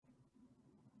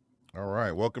All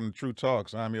right, welcome to True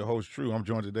Talks. I'm your host, True. I'm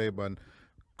joined today by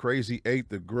Crazy Eight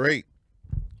the Great.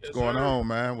 What's Yes, going sir. on,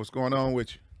 man? What's going on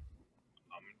with you?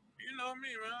 You know me,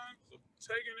 man. So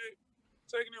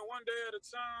taking it one day at a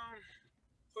time,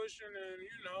 pushing and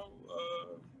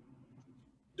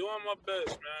doing my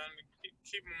best, man. To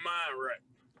keep my mind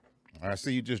right. I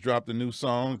see you just dropped a new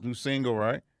song, new single,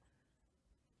 right?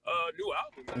 New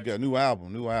album You got a actually. new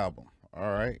album, new album.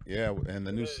 All right, yeah, and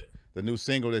Yeah, the new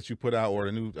single that you put out or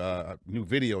the new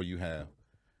video you have.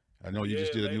 I know you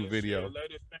just yeah. did a new video.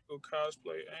 Latest single,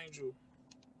 cosplay angel.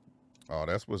 Oh,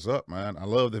 that's what's up, man. I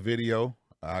love the video.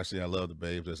 Actually, I love the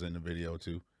babes that's in the video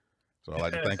too. So I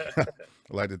like to thank you.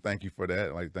 I like to thank you for that.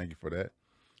 I like to thank you for that.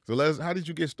 So how did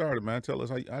you get started, man? Tell us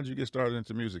how did you get started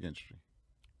into music industry?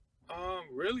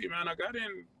 Really, man. I got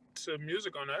into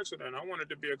music on accident. I wanted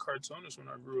to be a cartoonist when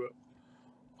I grew up.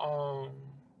 Um,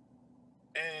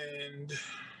 and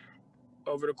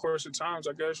over the course of times,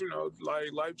 I guess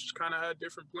like life just kind of had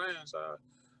different plans. I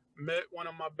met one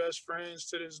of my best friends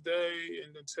to this day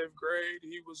in the 10th grade.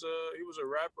 He was a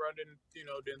rapper. I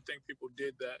didn't think people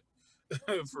did that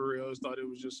for real. I thought it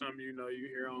was just something you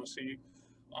hear on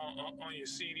your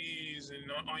CDs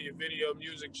and on your video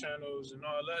music channels and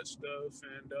all that stuff.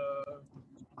 And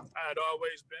I had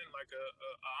always been like a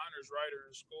honors writer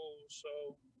in school. So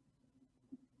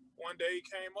one day he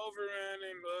came over, man,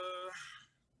 and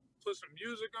put some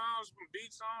music on, some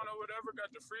beats on, or whatever.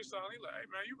 Got the freestyle. He like, hey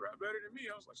man, you rap better than me.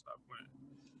 I was like, stop playing.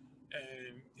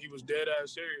 And he was dead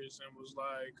ass serious and was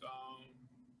like,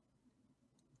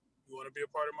 "You want to be a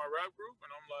part of my rap group?"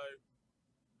 And I'm like,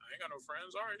 "I ain't got no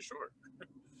friends. All right, sure."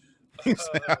 He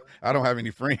said, uh, I don't have any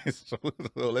friends, so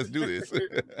let's do this. yeah,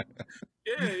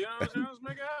 you know what I'm saying. Let's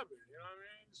make it happen. You know what I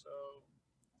mean? So,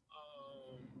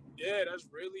 um, yeah, that's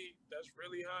really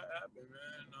how it happened,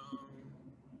 man.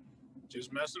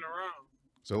 Just messing around,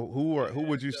 So who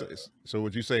would you and say? So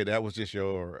would you say that was just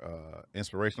your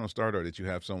inspirational start, or did you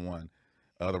have someone,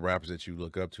 other rappers that you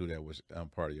look up to that was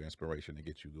part of your inspiration to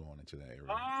get you going into that area?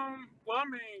 well, I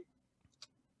mean,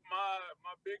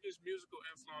 my biggest musical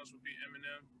influence would be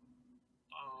Eminem.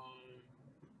 Um,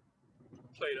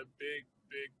 Played a big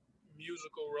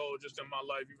musical role just in my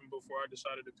life, even before I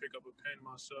decided to pick up a pen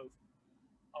myself.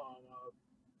 I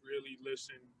really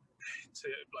listened to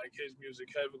like his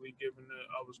music heavily, given that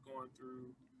I was going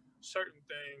through certain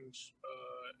things,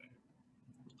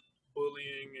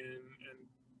 bullying and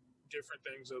different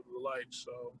things of the like.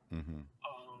 So Mm-hmm.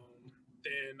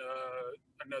 then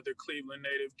another Cleveland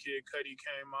native kid, Cuddy,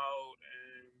 came out,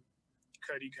 and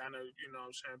Cuddy kind of, what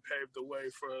I'm saying, paved the way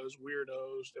for us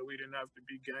weirdos that we didn't have to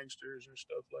be gangsters and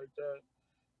stuff like that.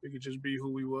 We could just be who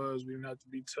we was. We didn't have to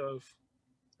be tough.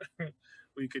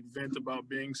 We could vent about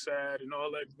being sad and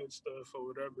all that good stuff or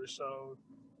whatever. So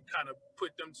kind of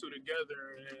put them two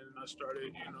together, and I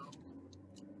started,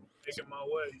 making my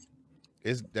way.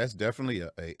 It's that's definitely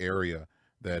a area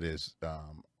that is,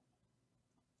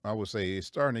 I would say, it's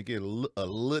starting to get a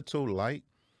little light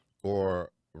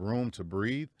or room to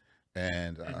breathe.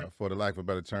 And Hmm. for the lack of a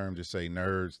better term, just say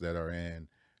nerds that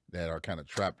are kind of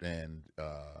trapped in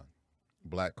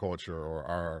black culture or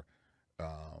our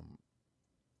um,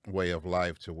 way of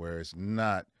life, to where it's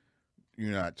not,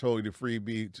 you're not totally free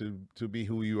to be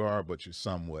who you are, but you're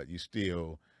somewhat. You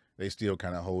still, they still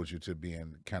kind of hold you to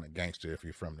being kind of gangster if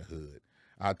you're from the hood.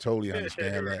 I totally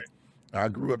understand that. Right. I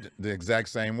grew up the exact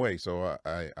same way, so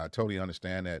I totally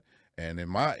understand that. And in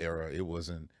my era, it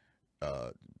wasn't,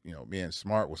 uh, being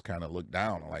smart was kind of looked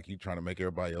down on, like you trying to make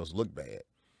everybody else look bad.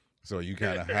 So you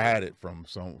kind of hide it from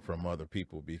other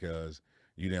people because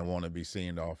you didn't want to be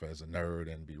seen off as a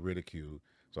nerd and be ridiculed.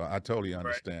 So I totally Right.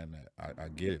 understand that. I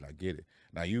get it. I get it.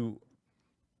 Now you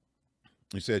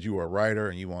said you were a writer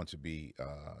and you want to be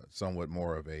somewhat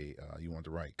more of a you want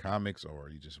to write comics, or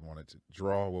you just wanted to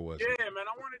draw. What was it? Yeah, man.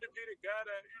 I wanted to be the guy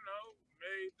that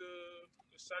made the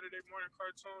Saturday morning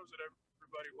cartoons that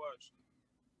everybody watched.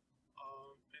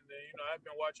 And then I've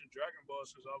been watching Dragon Ball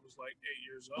since I was like 8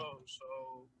 years old.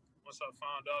 So once I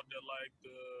found out that like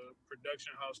the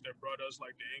production house that brought us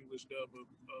like the English dub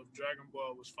of Dragon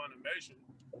Ball was Funimation,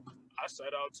 I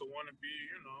set out to want to be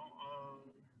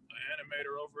an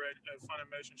animator over at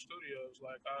Funimation Studios.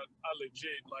 Like I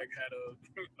legit like had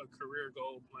a career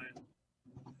goal plan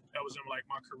that was in like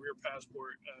my career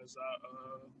passport as I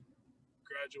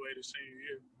graduated senior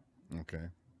year. Okay.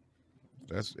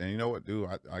 That's, and you know what, dude?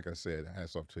 Like I said,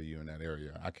 hats off to you in that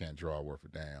area. I can't draw worth a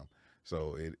damn.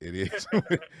 So it is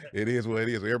it is what it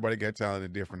is. Everybody got talent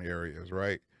in different areas,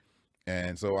 right?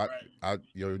 And so Right.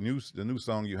 the new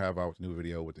song you have out, new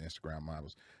video with the Instagram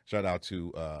models. Shout out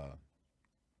to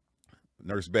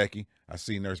Nurse Becky. I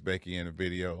see Nurse Becky in the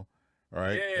video.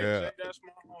 right? Yeah, Yeah, Jay, that's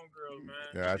my homegirl, man.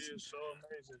 yeah. She is so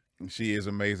amazing. She is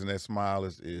amazing. That smile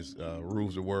is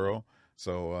rules the world.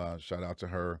 So shout out to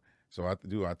her. So I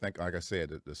think like I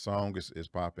said, the song is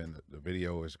popping. The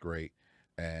video is great.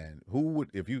 And who would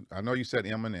if you? I know you said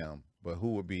Eminem, but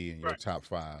who would be in your Right. top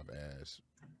five as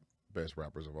best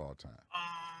rappers of all time?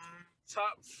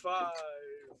 Top five.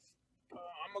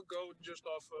 I'm gonna go just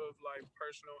off of like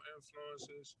personal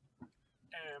influences,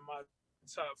 and my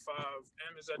top five.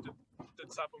 M is at the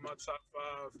top of my top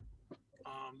five.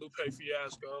 Lupe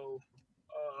Fiasco.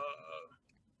 Uh,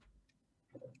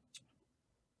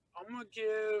 I'm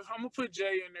gonna put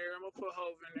Jay in there. I'm gonna put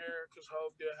Hove in there because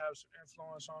Hove did have some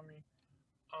influence on me.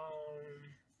 Um,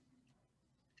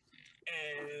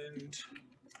 and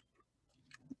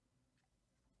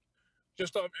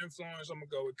just off influence, I'm gonna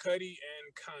go with Cudi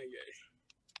and Kanye.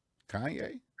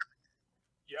 Kanye.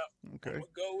 Yep. Okay. I'm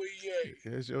gonna go with Ye.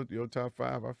 Here's your top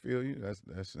five. I feel you.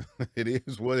 That's it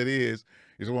is what it is.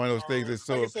 It's one of those things that's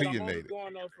so Like I said, opinionated.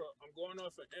 I'm going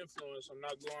off of influence. I'm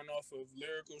not going off of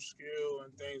lyrical skill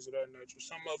and things of that nature.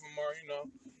 Some of them are,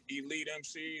 elite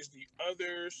MCs. The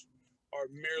others are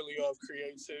merely off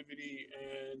creativity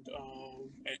and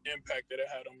an impact that it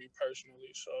had on me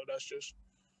personally. So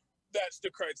that's the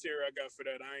criteria I got for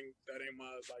that. That ain't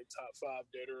my like top five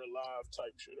dead or alive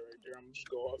type shit right there. I'm just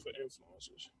go off of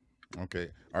influences.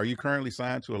 Okay. Are you currently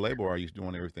signed to a label, or are you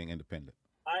doing everything independent?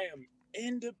 I am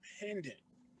independent.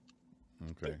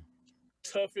 Okay.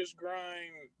 The toughest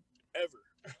grind ever.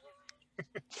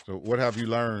 So, what have you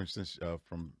learned since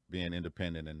from being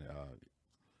independent and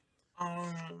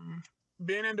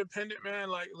Being independent, man,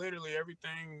 like literally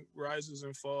everything rises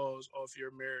and falls off your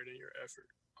merit and your effort.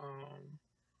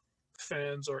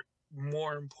 Fans are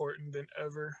more important than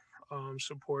ever.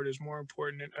 Support is more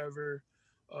important than ever.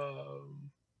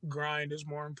 Grind is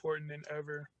more important than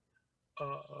ever.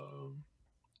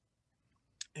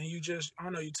 And I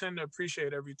don't know, you tend to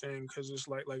appreciate everything because it's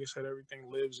like I said, everything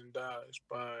lives and dies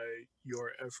by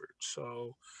your effort.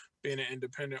 So being an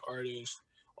independent artist,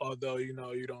 although you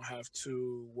don't have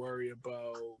to worry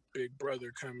about Big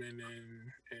Brother coming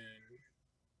and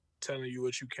telling you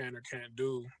what you can or can't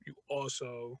do, you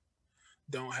also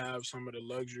don't have some of the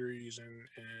luxuries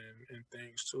and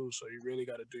things too. So you really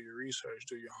got to do your research,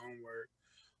 do your homework,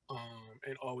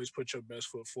 and always put your best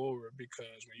foot forward,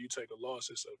 because when you take a loss,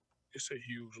 it's a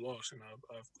huge loss. And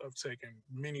I've taken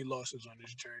many losses on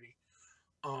this journey.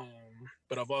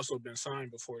 But I've also been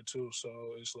signed before too. So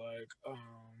it's like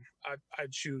I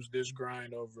choose this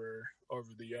grind over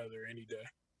the other any day.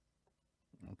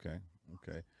 Okay.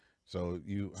 Okay. So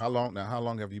how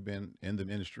long have you been in the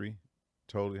industry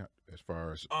totally as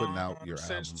far as putting out your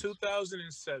Since albums?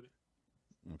 2007.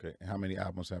 Okay. And how many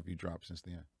albums have you dropped since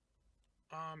then?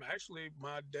 Actually,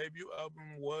 my debut album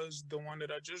was the one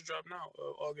that I just dropped now,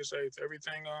 August 8th.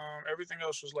 Everything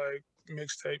else was like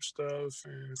mixtape stuff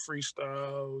and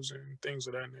freestyles and things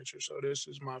of that nature. So this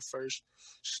is my first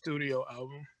studio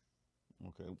album.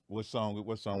 Okay. What song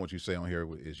would you say on here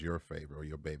is your favorite or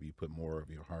your baby? You put more of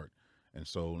your heart and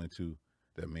soul into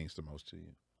that means the most to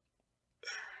you.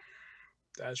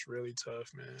 That's really tough,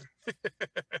 man.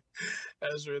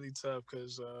 That's really tough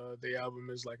because the album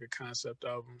is like a concept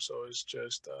album, so it's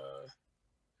just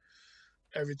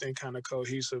everything kind of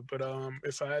cohesive. But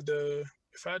if I had to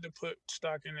put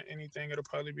stock into anything, it'll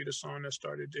probably be the song that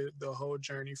started the whole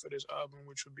journey for this album,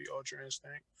 which would be Ultra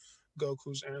Instinct,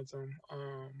 Goku's anthem.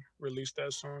 Released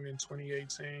that song in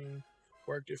 2018.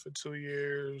 Worked it for 2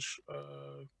 years.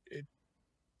 It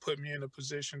put me in a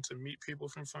position to meet people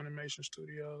from Funimation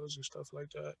Studios and stuff like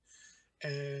that.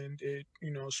 And it,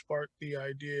 sparked the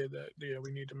idea that,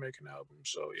 we need to make an album.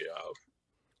 So, yeah.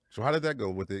 So how did that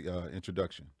go with the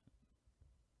introduction?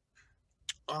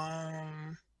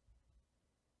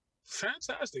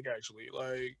 Fantastic, actually.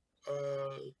 Like,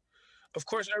 of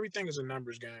course, everything is a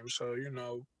numbers game. So,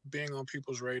 being on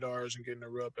people's radars and getting to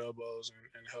rub elbows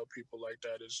and help people like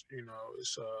that is,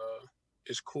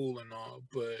 it's cool and all.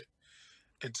 But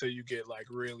until you get like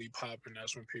really popping,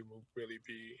 that's when people really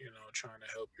be, trying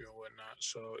to help you and whatnot.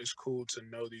 So it's cool to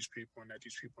know these people and that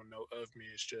these people know of me.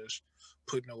 It's just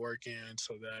putting the work in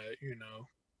so that,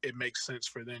 it makes sense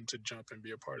for them to jump and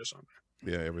be a part of something.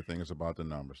 Yeah, everything is about the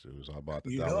numbers. It's all about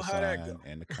the You know dollar how that sign go.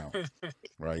 and the count,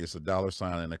 right? It's a dollar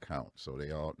sign and a count, so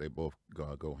they both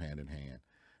go hand in hand.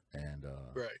 And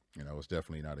Right. it's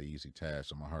definitely not an easy task.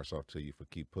 So my heart's off to you for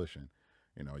keep pushing.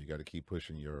 You got to keep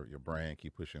pushing your brand,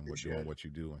 keep pushing doing what you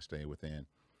do, and stay within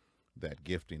that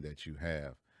gifting that you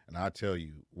have. And I'll tell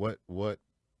you what I'm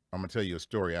gonna tell you a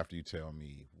story after you tell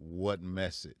me what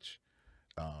message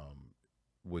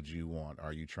would you want,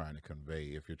 are you trying to convey,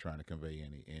 if you're trying to convey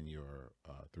any in your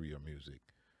through your music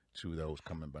to those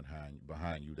coming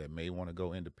behind you that may want to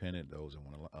go independent, those that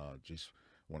want to just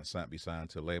want to be signed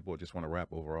to a label, or just want to rap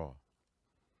overall?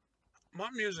 My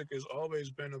music has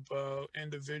always been about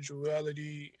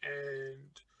individuality and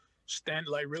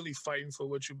like really fighting for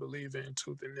what you believe in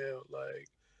tooth and nail. Like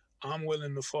I'm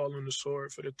willing to fall on the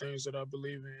sword for the things that I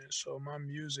believe in. So my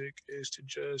music is to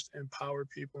just empower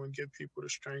people and give people the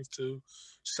strength to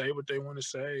say what they want to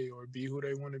say or be who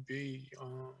they want to be.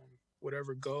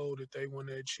 Whatever goal that they want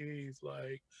to achieve,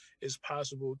 like it's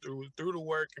possible through the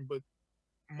work, and but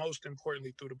most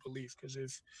importantly through the belief. Because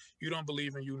if you don't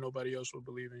believe in you, nobody else will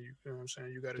believe in you. You know what I'm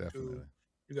saying? You got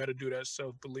to do that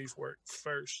self belief work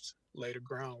first, lay the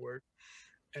groundwork.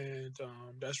 And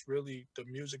that's really, the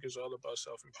music is all about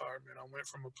self-empowerment. I went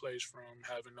from a place from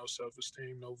having no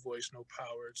self-esteem, no voice, no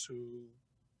power, to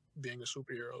being a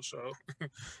superhero. So,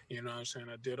 you know what I'm saying?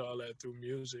 I did all that through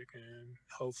music, and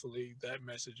hopefully that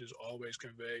message is always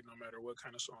conveyed no matter what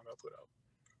kind of song I put out.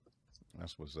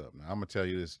 That's what's up. Now, I'm going to tell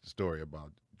you this story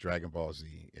about Dragon Ball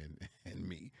Z and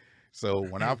me. So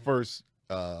when I first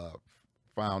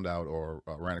found out or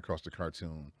ran across the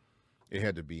cartoon, it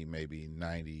had to be maybe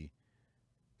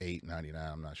 98, 99,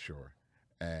 I'm not sure.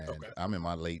 And okay. I'm in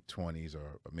my late 20s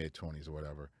or mid 20s or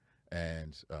whatever.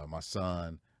 And my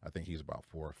son, I think he's about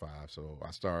 4 or 5. So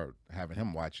I started having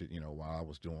him watch it, you know, while I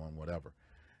was doing whatever.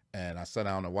 And I sat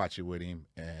down to watch it with him,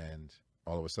 and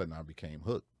all of a sudden I became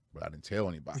hooked, but I didn't tell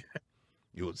anybody.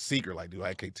 It was secret, like, dude,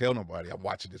 I can't tell nobody. I'm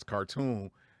watching this cartoon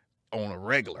on a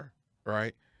regular,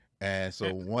 right? And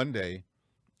so one day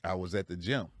I was at the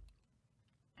gym,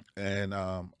 and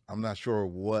I'm not sure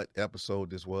what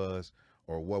episode this was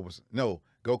or what was, no,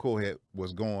 Goku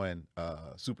was going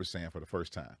Super Saiyan for the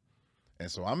first time.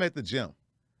 And so I'm at the gym.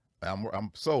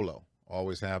 I'm solo,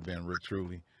 always have been, Rick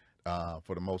Truly,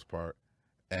 for the most part.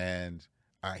 And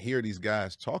I hear these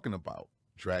guys talking about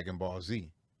Dragon Ball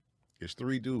Z. It's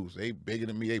 3 dudes. They bigger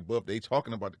than me. They buff. They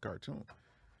talking about the cartoon.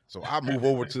 So I move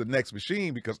over to the next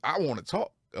machine because I want to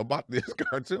talk about this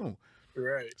cartoon.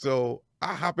 Right. So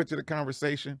I hop into the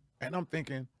conversation, and I'm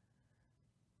thinking,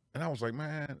 and I was like,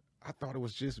 man, I thought it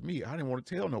was just me. I didn't want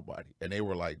to tell nobody. And they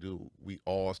were like, dude, we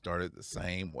all started the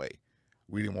same way.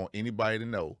 We didn't want anybody to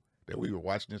know that we were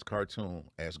watching this cartoon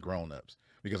as grown-ups,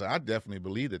 because I definitely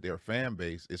believe that their fan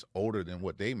base is older than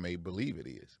what they may believe it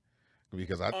is.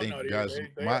 Because I think guys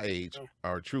my age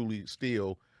are truly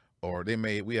still, or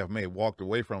we have walked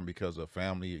away from because of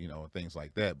family, you know, and things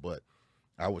like that. But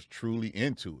I was truly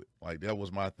into it. Like, that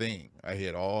was my thing. I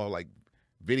had all like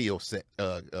video set,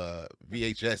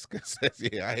 VHS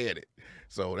cassettes. Yeah, I had it.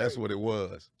 So that's what it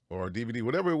was, or DVD,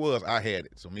 whatever it was, I had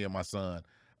it. So me and my son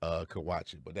could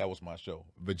watch it. But that was my show.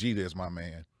 Vegeta is my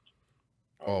man.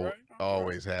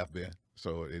 Always have been.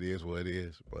 So it is what it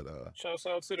is. But shouts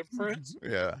out to the Prince.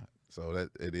 Yeah. So that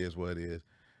it is what it is.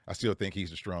 I still think he's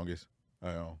the strongest.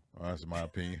 I know. That's my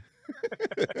opinion.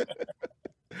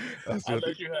 I still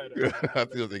think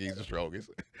he's the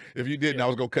strongest. If you didn't, I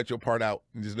was gonna cut your part out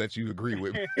and just let you agree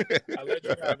with me. I let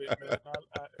you have it,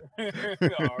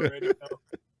 man. I already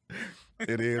know.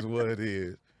 It is what it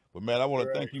is. But man, I want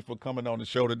to thank you for coming on the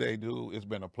show today, dude. It's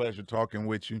been a pleasure talking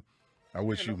with you. I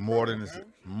wish you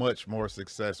much more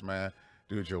success, man.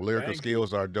 Dude, your lyrical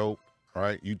skills are dope. All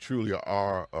right, you truly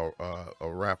are a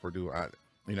rapper, dude.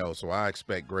 So I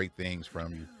expect great things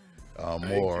from you,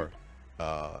 more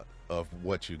of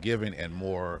what you're giving, and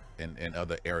more in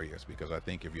other areas. Because I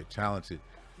think if you're talented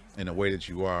in the way that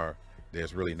you are,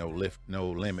 there's really no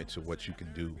limit to what you can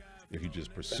do if you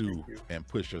just pursue and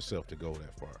push yourself to go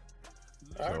that far.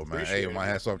 So man, hey, my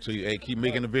hats off to you. Hey, keep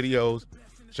making the videos.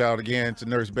 Shout out again to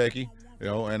Nurse Becky,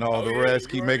 and all the rest.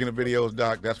 Keep making the videos,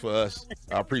 Doc. That's for us.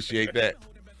 I appreciate that.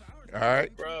 All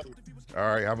right. All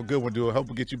right. Have a good one, dude. Hope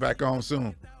we get you back on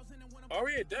soon. Oh,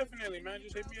 yeah, definitely, man.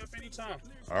 Just hit me up anytime.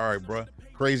 All right, bro.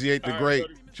 Crazy 8 the Great.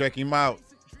 Check him out.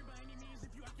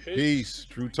 Peace.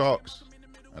 True Talks.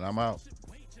 And I'm out.